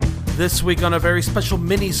This week on a very special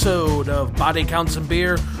mini-sode of Body Counts and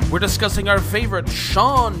Beer, we're discussing our favorite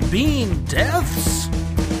Sean Bean deaths.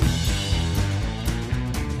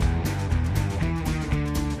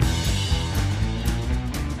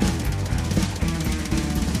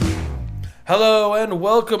 Hello and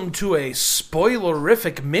welcome to a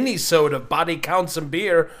spoilerific mini-sode of Body Counts and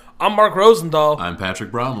Beer. I'm Mark Rosendahl. I'm Patrick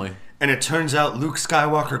Bromley. And it turns out Luke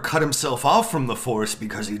Skywalker cut himself off from the Force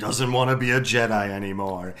because he doesn't want to be a Jedi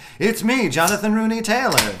anymore. It's me, Jonathan Rooney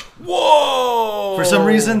Taylor. Whoa! For some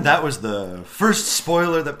reason, that was the first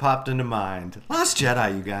spoiler that popped into mind. Last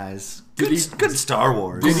Jedi, you guys. Good Star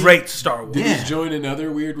Wars. Great Star Wars. Did he join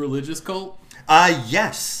another weird religious cult?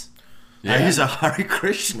 Yes. Yeah. He's a Hare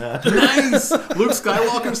Krishna. Nice! Luke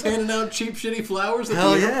Skywalker's handing out cheap, shitty flowers at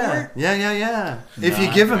Hell the yeah. airport? Yeah. If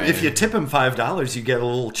you tip him $5, you get a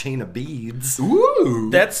little chain of beads. Ooh!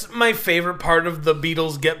 That's my favorite part of the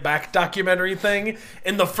Beatles Get Back documentary thing.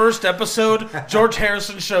 In the first episode, George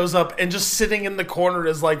Harrison shows up and just sitting in the corner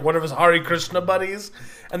is like one of his Hare Krishna buddies.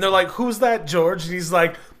 And they're like, "Who's that, George?" And he's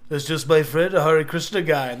like, "That's just my friend, a Hare Krishna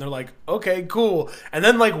guy." And they're like, "Okay, cool." And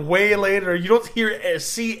then like way later, you don't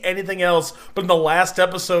see anything else. But in the last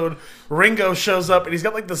episode, Ringo shows up and he's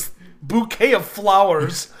got like this bouquet of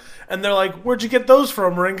flowers. And they're like, "Where'd you get those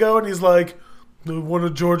from, Ringo?" And he's like, "One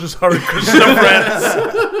of George's Hare Krishna friends."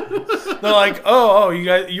 They're like, "Oh,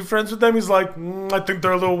 you friends with them?" He's like, "I think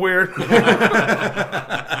they're a little weird."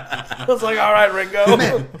 I was like, "All right, Ringo."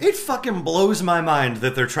 Man, it fucking blows my mind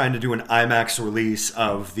that they're trying to do an IMAX release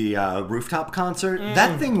of the rooftop concert.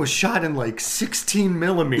 That thing was shot in like 16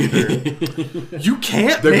 millimeter. You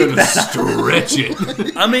can't They're make gonna that. stretch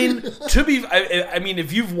it. I mean, I mean,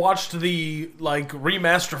 if you've watched the like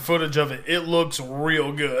remaster footage of it, it looks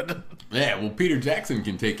real good. Yeah, well, Peter Jackson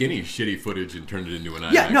can take any shitty footage and turn it into an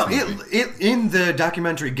IMAX Yeah, no, movie. it in the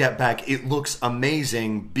documentary Get Back, it looks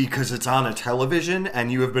amazing because it's on a television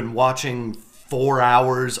and you have been watching 4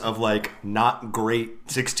 hours of like not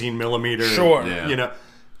great 16 millimeter. Sure. Yeah. You know,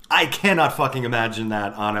 I cannot fucking imagine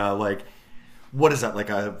that on a like, what is that, like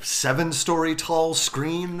a 7-story tall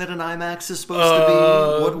screen that an IMAX is supposed to be?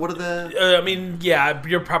 What are the... I mean, yeah,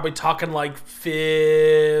 you're probably talking like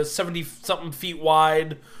 70-something feet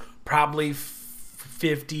wide, probably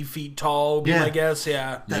 50 feet tall, would be my guess,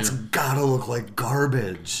 yeah. That's gotta look like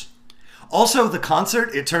garbage. Also, the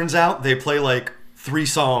concert, it turns out they play like 3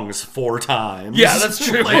 songs 4 times. Yeah, that's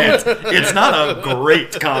true. Like, it's not a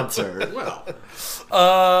great concert. Well,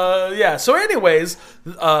 Yeah, so anyways,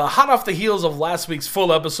 hot off the heels of last week's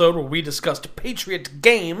full episode where we discussed Patriot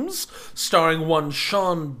Games, starring one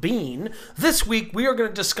Sean Bean, this week we are going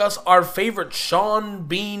to discuss our favorite Sean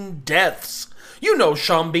Bean deaths. You know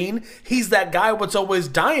Sean Bean. He's that guy what's always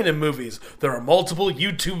dying in movies. There are multiple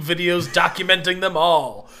YouTube videos documenting them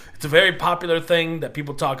all. It's a very popular thing that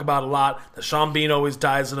people talk about a lot, that Sean Bean always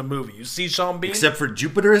dies in a movie. You see Sean Bean? Except for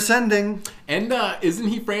Jupiter Ascending. and isn't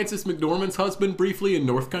he Frances McDormand's husband briefly in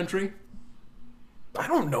North Country? I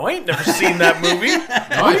don't know. I ain't never seen that movie.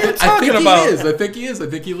 What are you talking about? I think he is. I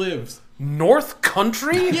think he lives. North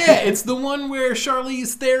Country? Yeah, it's the one where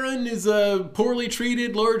Charlize Theron is a poorly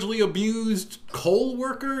treated, largely abused coal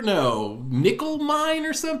worker. No, nickel mine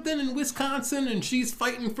or something in Wisconsin, and she's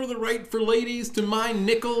fighting for the right for ladies to mine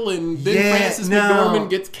nickel, and then Yeah, Frances no.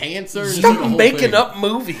 McDormand gets cancer. And it's Stop like a whole making thing. up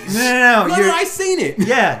movies. No, No, I seen it.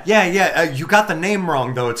 Yeah. You got the name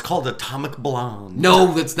wrong, though. It's called Atomic Blonde.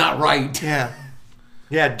 No, that's not right.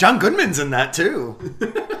 Yeah, John Goodman's in that, too.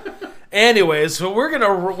 Anyways, so we're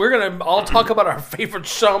gonna all talk about our favorite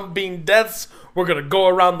Sean Bean deaths. We're gonna go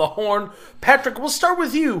around the horn. Patrick, we'll start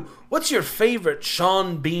with you. What's your favorite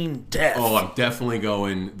Sean Bean death? Oh, I'm definitely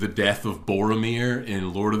going the death of Boromir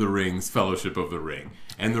in Lord of the Rings, Fellowship of the Ring.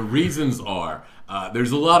 And the reasons are,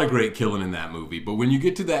 there's a lot of great killing in that movie, but when you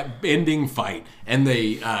get to that ending fight and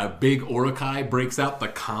the big Uruk-hai breaks out the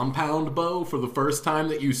compound bow for the first time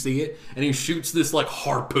that you see it, and he shoots this like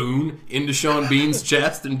harpoon into Sean Bean's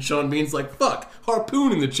chest, and Sean Bean's like, "Fuck,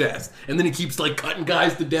 harpoon in the chest." And then he keeps like cutting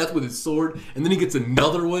guys to death with his sword, and then he gets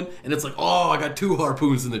another one, and it's like, "Oh, I got 2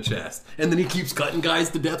 harpoons in the chest." And then he keeps cutting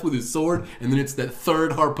guys to death with his sword, and then it's that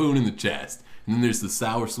 3rd harpoon in the chest. And then there's the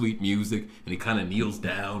sour, sweet music, and he kind of kneels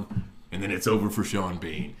down, and then it's over for Sean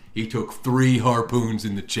Bean. He took 3 harpoons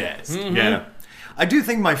in the chest. Yeah. I do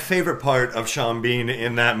think my favorite part of Sean Bean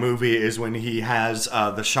in that movie is when he has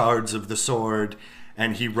the shards of the sword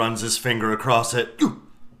and he runs his finger across it. Ooh,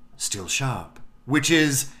 still sharp. Which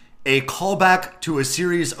is a callback to a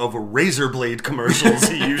series of razor blade commercials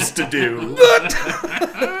he used to do.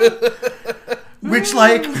 Which,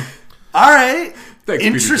 like, all right, Thanks,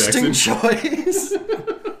 Peter interesting Jackson. choice.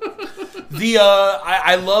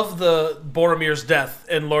 I love the Boromir's death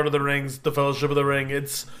in Lord of the Rings, The Fellowship of the Ring.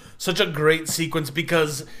 It's such a great sequence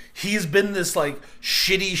because he's been this like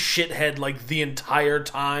shitty shithead like the entire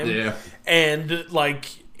time. Yeah. And like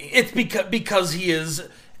it's because he is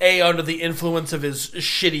under the influence of his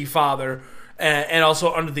shitty father. And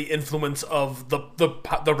also under the influence of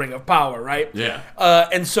the Ring of Power, right? Yeah.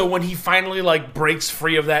 And so when he finally like breaks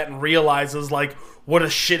free of that and realizes like what a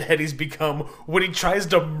shithead he's become when he tries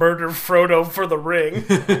to murder Frodo for the ring,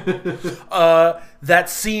 that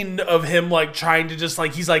scene of him like trying to just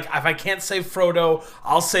like he's like, if I can't save Frodo,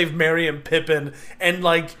 I'll save Merry and Pippin, and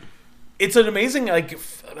like it's an amazing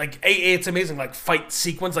it's amazing like fight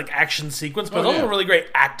sequence, like action sequence, but it's also a really great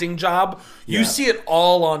acting job. You see it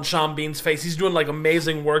all on Sean Bean's face. He's doing like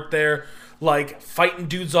amazing work there, like fighting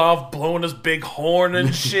dudes off, blowing his big horn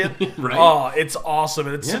and shit. Right. Oh, it's awesome,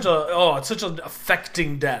 and it's such an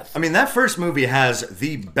affecting death. I mean, that first movie has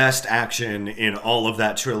the best action in all of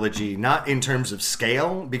that trilogy, not in terms of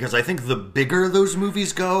scale, because I think the bigger those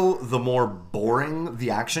movies go, the more boring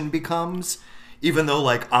the action becomes. Even though,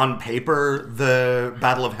 like, on paper, the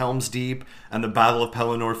Battle of Helm's Deep and the Battle of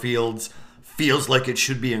Pelennor Fields feels like it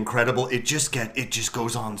should be incredible, it just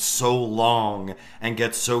goes on so long and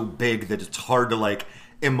gets so big that it's hard to, like,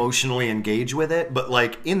 emotionally engage with it. But,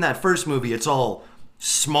 like, in that first movie, it's all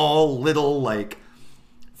small, little, like,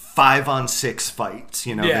 5-on-6 fights.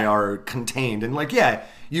 You know, they are contained. And, like,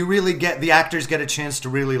 you really the actors get a chance to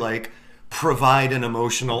really, like, provide an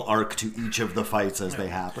emotional arc to each of the fights as they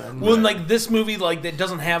happen. Well, like this movie, like it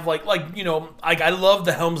doesn't have like you know, like I love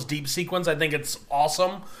the Helm's Deep sequence. I think it's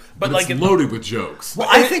awesome, but like it's loaded with jokes. Well,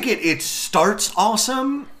 I think it starts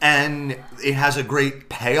awesome and it has a great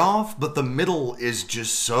payoff, but the middle is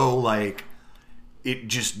just so like it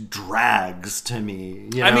just drags to me.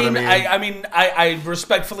 You know I mean, I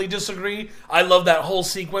respectfully disagree. I love that whole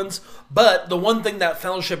sequence, but the one thing that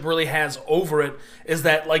Fellowship really has over it is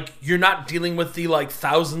that like you're not dealing with the like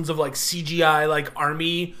thousands of like CGI like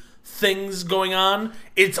army things going on.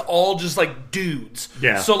 It's all just like dudes.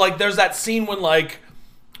 Yeah. So like there's that scene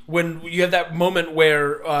when you have that moment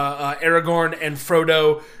where Aragorn and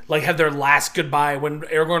Frodo like have their last goodbye, when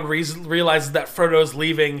Aragorn realizes that Frodo's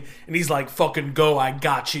leaving and he's like, fucking go, I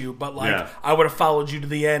got you, but like I would have followed you to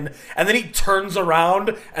the end. And then he turns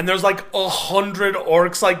around and there's like 100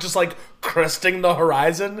 orcs like just like cresting the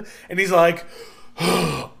horizon, and he's like,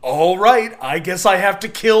 all right, I guess I have to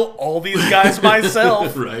kill all these guys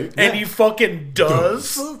myself. Right. And he fucking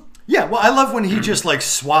does. Yeah, well, I love when he just, like,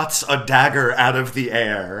 swats a dagger out of the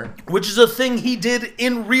air. Which is a thing he did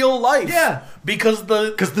in real life. Yeah. Because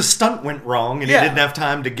the stunt went wrong, and he didn't have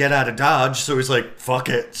time to get out of Dodge, so he's like, fuck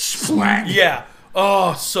it. Splat. Yeah.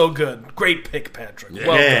 Oh, so good. Great pick, Patrick. Yeah.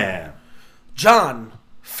 Welcome. John,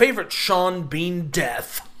 favorite Sean Bean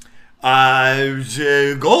death? GoldenEye,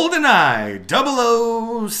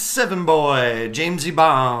 007 boy, Jamesy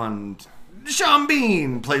Bond. Sean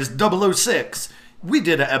Bean plays 006. We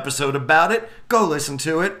did an episode about it. Go listen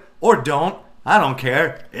to it. Or don't. I don't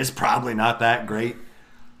care. It's probably not that great.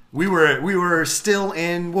 We were still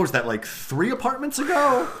in, what was that, like 3 apartments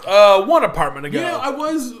ago? 1 apartment ago. Yeah, I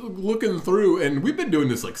was looking through, and we've been doing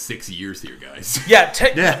this like 6 years here, guys.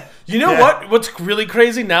 Yeah, you know Yeah. what? What's really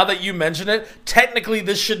crazy now that you mention it? Technically,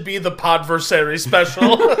 this should be the Podversary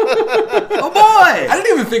special. Oh boy! I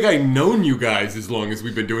didn't even think I'd known you guys as long as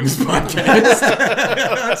we've been doing this podcast.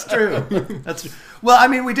 That's true. That's true. Well, I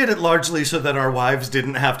mean, we did it largely so that our wives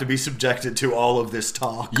didn't have to be subjected to all of this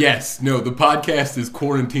talk. Yes, no, the podcast is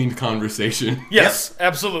quarantined conversation. Yes,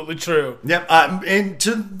 absolutely true. Yep, and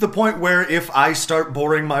to the point where if I start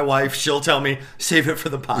boring my wife, she'll tell me, save it for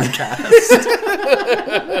the podcast.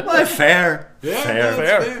 Well, fair. Yeah, fair.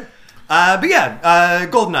 that's fair. But yeah,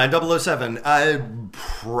 GoldenEye 007,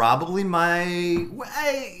 probably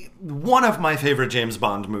one of my favorite James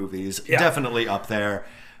Bond movies. Yeah. Definitely up there.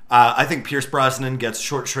 I think Pierce Brosnan gets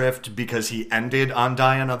short shrift because he ended on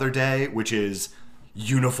Die Another Day, which is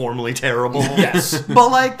uniformly terrible. Yes. But,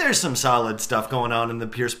 like, there's some solid stuff going on in the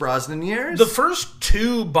Pierce Brosnan years. The first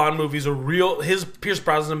 2 Bond movies are his Pierce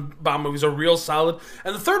Brosnan Bond movies are real solid,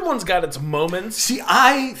 and the third one's got its moments. See,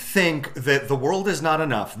 I think that The World Is Not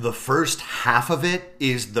Enough, the first half of it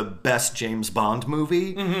is the best James Bond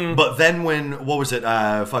movie. Mm-hmm. But then what was it,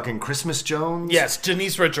 fucking Christmas Jones? Yes,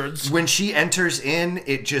 Denise Richards. When she enters in,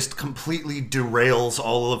 it just completely derails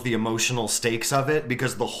all of the emotional stakes of it,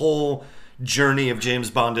 because the whole journey of James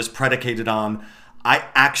Bond is predicated on, I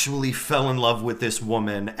actually fell in love with this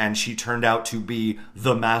woman and she turned out to be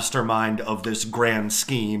the mastermind of this grand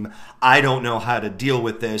scheme. I don't know how to deal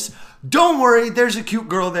with this. Don't worry, there's a cute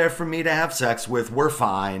girl there for me to have sex with. We're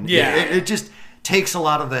fine. Yeah. It just takes a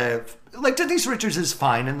lot of the like, Denise Richards is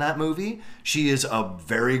fine in that movie. She is a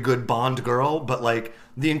very good Bond girl, but, like,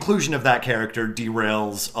 the inclusion of that character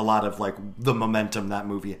derails a lot of, like, the momentum that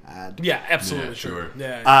movie had. Yeah, absolutely. Yeah, sure.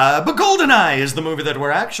 Yeah. But GoldenEye is the movie that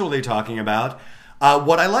we're actually talking about.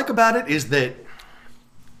 What I like about it is that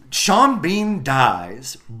Sean Bean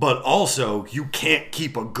dies, but also you can't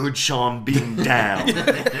keep a good Sean Bean down.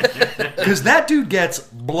 Because that dude gets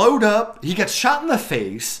blowed up, he gets shot in the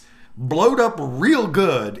face, blowed up real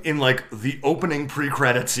good in, like, the opening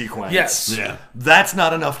pre-credit sequence. Yes. Yeah. That's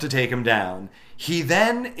not enough to take him down. He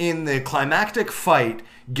then, in the climactic fight,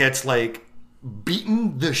 gets, like,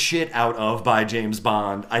 beaten the shit out of by James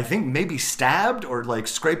Bond. I think maybe stabbed or, like,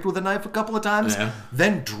 scraped with a knife a couple of times. Yeah.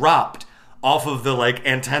 Then dropped off of the, like,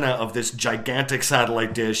 antenna of this gigantic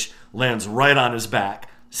satellite dish, lands right on his back.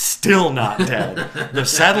 Still not dead. The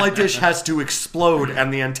satellite dish has to explode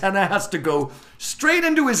and the antenna has to go straight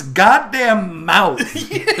into his goddamn mouth.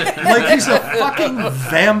 Like he's a fucking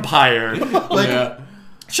vampire. Like, Yeah.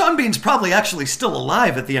 Sean Bean's probably actually still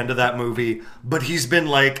alive at the end of that movie, but he's been,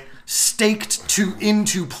 like, staked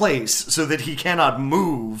into place so that he cannot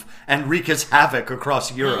move and wreak his havoc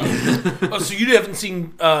across Europe. Oh, so you haven't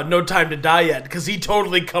seen No Time to Die yet, because he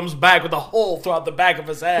totally comes back with a hole throughout the back of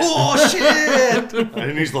his head. Oh, shit!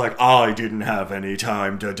 And he's like, I didn't have any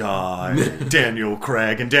time to die. Daniel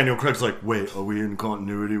Craig. And Daniel Craig's like, wait, are we in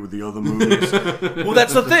continuity with the other movies? Well,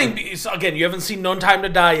 that's the thing. Because, again, you haven't seen No Time to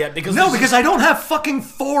Die yet. Because No, because I don't have fucking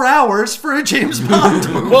 4 hours for a James Bond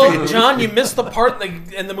movie. Well, John, you missed the part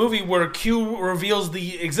in the movie where Q reveals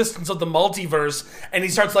the existence of the multiverse, and he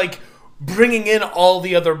starts, like, bringing in all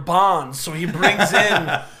the other Bonds. So he brings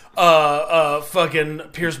in fucking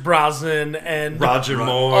Pierce Brosnan and Roger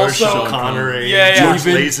Moore, also- Sean Connery, Yeah, yeah. George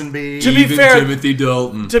Lazenby. To be Even fair- Timothy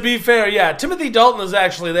Dalton. To be fair, yeah, Timothy Dalton is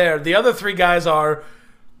actually there. The other three guys are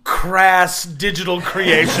crass digital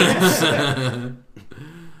creations.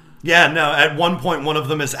 Yeah, no, at one point one of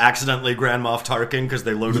them is accidentally Grand Moff Tarkin because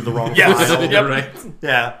they loaded the wrong Yes. file. Yep. Right.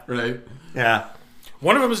 Yeah, Right. yeah.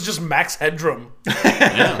 One of them is just Max Headroom.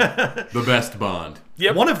 The best Bond.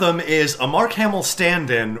 Yep. One of them is a Mark Hamill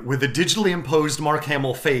stand-in with a digitally imposed Mark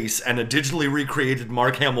Hamill face and a digitally recreated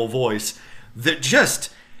Mark Hamill voice that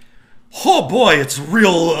just, oh boy, it's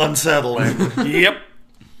real unsettling. Yep.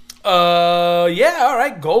 Yeah, all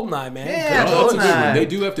right, GoldenEye, man. Yeah, Good Oh, that's a choice. good one. Goldeneye. They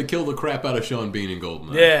do have to kill the crap out of Sean Bean in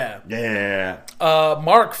Goldeneye. Yeah. Yeah.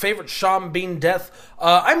 Mark, favorite Sean Bean death?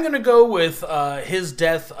 I'm going to go with his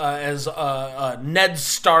death as Ned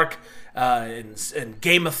Stark in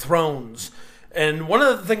Game of Thrones. And one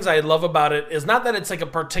of the things I love about it is not that it's like a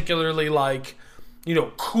particularly, like, you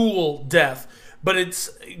know, cool death, but it's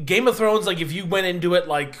Game of Thrones, like, if you went into it,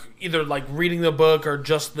 like, either, like, reading the book or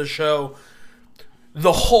just the show,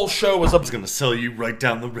 the whole show was I was going to sell you right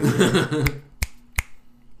down the river.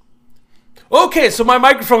 Okay, so my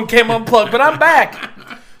microphone came unplugged, but I'm back.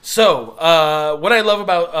 So, what I love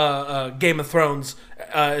about Game of Thrones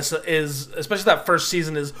is, especially that first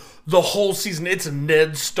season, is the whole season, it's a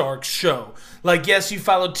Ned Stark show. Like, yes, you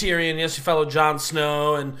follow Tyrion, yes, you follow Jon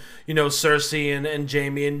Snow, and, you know, Cersei and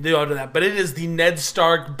Jaime, and all of that, but it is the Ned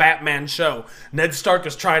Stark Batman show. Ned Stark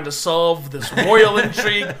is trying to solve this royal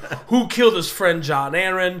intrigue. Who killed his friend Jon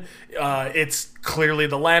Arryn? It's clearly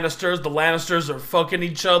the Lannisters. The Lannisters are fucking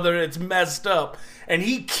each other. It's messed up. And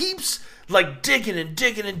he keeps, like, digging and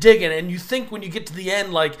digging and digging, and you think when you get to the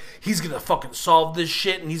end, like, he's gonna fucking solve this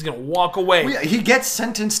shit and he's gonna walk away. Well, yeah, he gets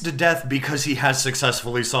sentenced to death because he has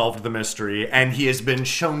successfully solved the mystery, and he has been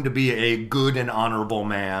shown to be a good and honorable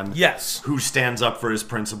man. Yes. Who stands up for his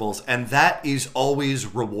principles, and that is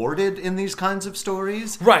always rewarded in these kinds of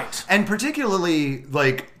stories. Right. And particularly,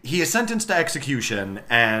 like, he is sentenced to execution,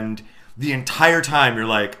 and the entire time you're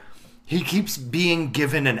like, he keeps being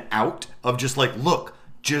given an out of just like, look,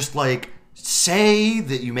 just like, say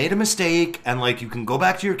that you made a mistake, and like, you can go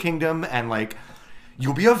back to your kingdom, and like,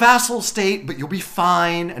 you'll be a vassal state, but you'll be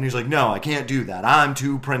fine. And he's like, no, I can't do that. I'm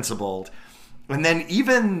too principled. And then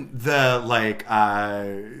even the, like,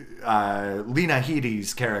 Lena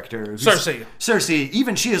Headey's character, Cersei,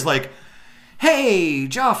 even she is like, hey,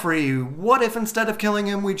 Joffrey, what if instead of killing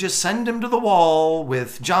him, we just send him to the wall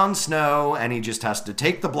with Jon Snow, and he just has to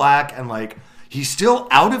take the black, and like, he's still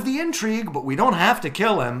out of the intrigue, but we don't have to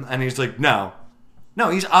kill him. And he's like, no,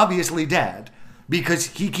 he's obviously dead. Because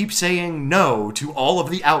he keeps saying no to all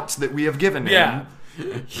of the outs that we have given him. Yeah.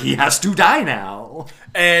 He has to die now.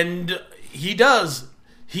 And he does.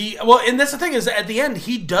 And that's the thing is, at the end,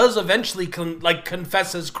 he does eventually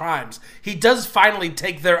confess his crimes. He does finally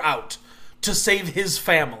take their out to save his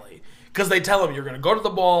family. Because they tell him, you're going to go to the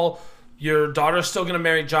ball, your daughter's still going to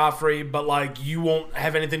marry Joffrey, but like, you won't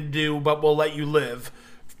have anything to do, but we'll let you live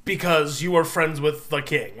because you were friends with the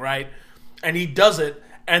king, right? And he does it,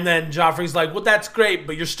 and then Joffrey's like, well, that's great,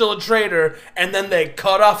 but you're still a traitor, and then they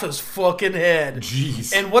cut off his fucking head.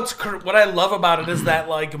 Jeez. And what I love about it is that,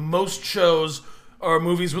 like, most shows or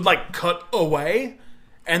movies would, like, cut away,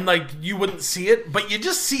 and, like, you wouldn't see it, but you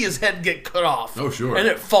just see his head get cut off. Oh, sure. And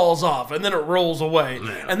it falls off, and then it rolls away.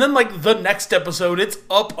 Yeah. And then, like, the next episode, it's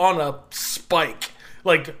up on a spike,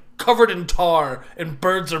 like, covered in tar, and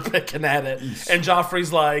birds are picking at it. And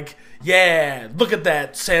Joffrey's like, yeah, look at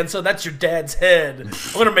that, Sansa, that's your dad's head.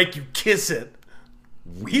 I'm gonna make you kiss it.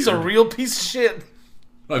 He's a real piece of shit.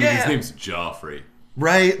 I mean, Yeah. his name's Joffrey.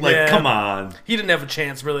 Right? Like, Yeah. come on. He didn't have a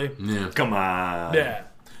chance, really. Yeah. Come on. Yeah.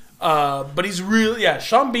 But he's really,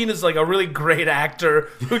 Sean Bean is like a really great actor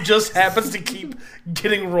who just happens to keep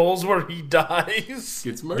getting roles where he dies.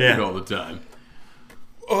 Gets murdered Yeah. all the time.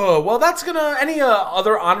 Well, that's gonna, any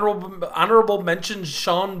other honorable mention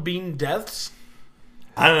Sean Bean deaths?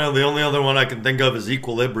 I don't know. The only other one I can think of is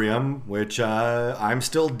Equilibrium, which I'm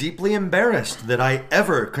still deeply embarrassed that I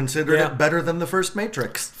ever considered Yeah. it better than the first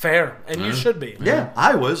Matrix. Fair, and you should be. Yeah,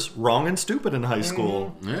 I was wrong and stupid in high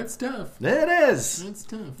school. That's tough. It is. That's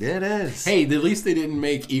tough. It is. Hey, at least they didn't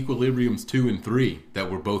make Equilibriums 2 and 3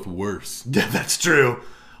 that were both worse. Yeah, that's true.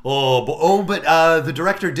 But the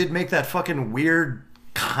director did make that fucking weird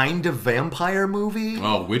kind of vampire movie.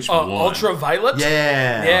 Oh, which one? Ultraviolet?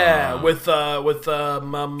 Yeah. Yeah, with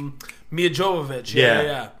Mia Jovovich.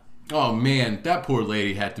 Yeah. Oh man, that poor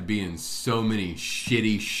lady had to be in so many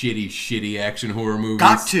shitty action horror movies.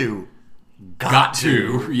 Got to. Got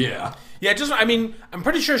to. Yeah. Yeah, just, I mean, I'm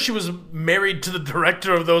pretty sure she was married to the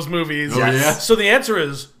director of those movies. Oh, yeah? So the answer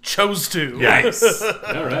is, chose to. Nice.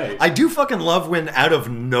 All right. I do fucking love when out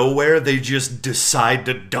of nowhere they just decide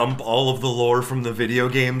to dump all of the lore from the video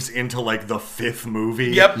games into like the fifth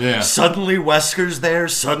movie. Yep. Yeah. Suddenly Wesker's there.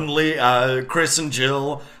 Suddenly Chris and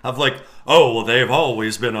Jill have like, oh, well, they've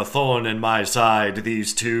always been a thorn in my side,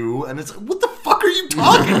 these two. And it's like, what the fuck are you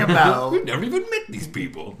talking about? We've never even met these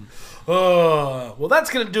people. Well, that's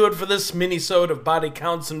going to do it for this mini-sode of Body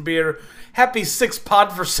Counts and Beer. Happy 6th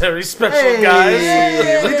Podversary special, Hey,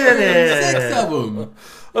 guys. we did it. 6 of them.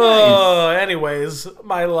 Anyways,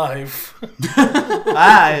 my life.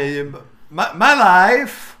 My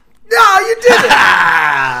life. No, you did it.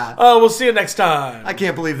 Ah! We'll see you next time. I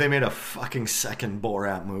can't believe they made a fucking second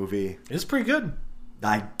Borat movie. It's pretty good.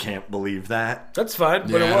 I can't believe that. That's fine,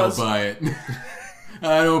 but Yeah, it I was. don't buy it.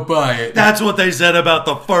 I don't buy it. That's what they said about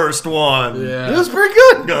the first one. Yeah. It was pretty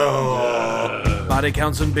good. Oh. Body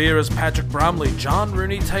Counts and Beer is Patrick Bromley, John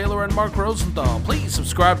Rooney Taylor, and Mark Rosenthal. Please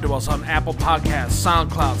subscribe to us on Apple Podcasts,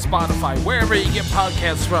 SoundCloud, Spotify, wherever you get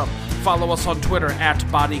podcasts from. Follow us on Twitter at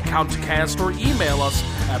BodyCountCast or email us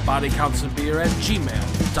at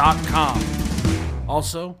bodycountsandbeer@gmail.com.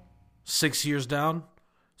 Also, 6 years down,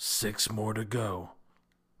 6 more to go.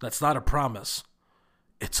 That's not a promise.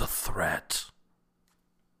 It's a threat.